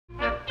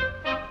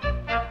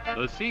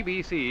The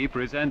CBC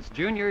presents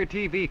Junior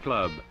TV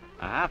Club,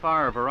 a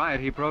half-hour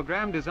variety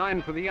program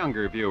designed for the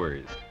younger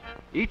viewers.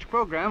 Each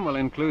program will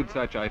include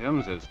such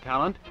items as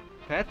talent,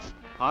 pets,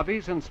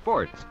 hobbies, and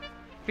sports.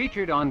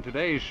 Featured on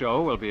today's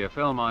show will be a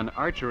film on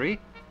archery,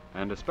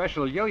 and a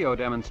special yo-yo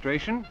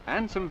demonstration,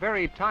 and some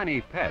very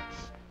tiny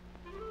pets.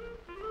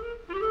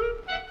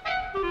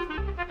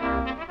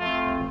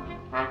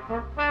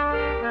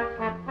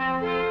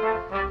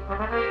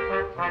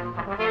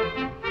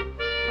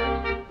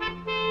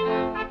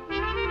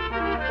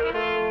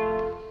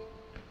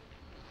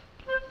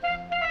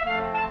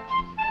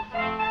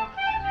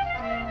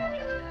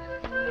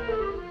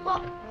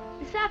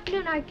 This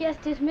afternoon our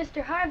guest is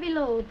Mr. Harvey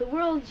Lowe, the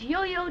world's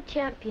yo-yo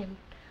champion.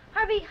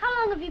 Harvey, how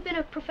long have you been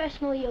a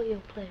professional yo-yo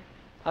player?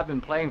 I've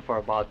been playing for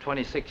about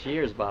 26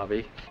 years,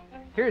 Bobby.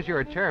 Here's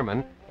your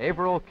chairman,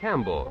 Avril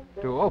Campbell,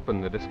 to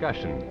open the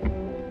discussion.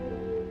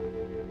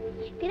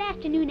 Good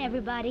afternoon,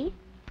 everybody.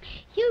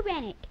 Hugh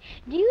Rennick,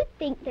 do you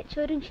think that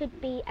children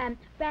should be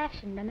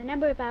rationed on the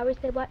number of hours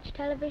they watch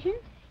television?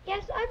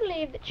 Yes, I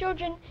believe that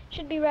children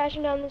should be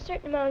rationed on a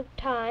certain amount of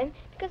time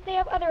because they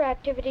have other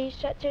activities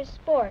such as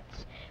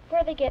sports,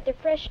 where they get their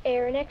fresh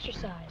air and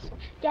exercise.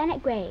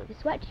 Janet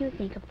Graves, what do you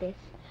think of this?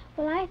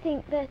 Well, I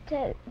think that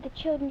the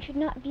children should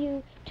not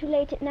view too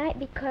late at night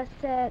because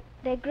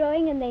they're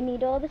growing and they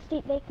need all the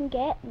sleep they can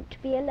get to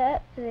be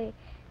alert for the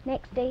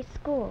next day's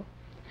school.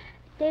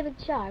 David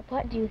Sharp,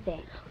 what do you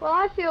think? Well,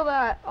 I feel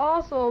that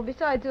also,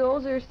 besides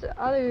those, there's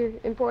other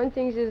important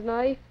things in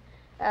life,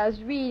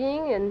 as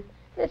reading, and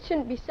it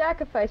shouldn't be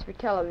sacrificed for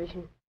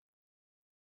television.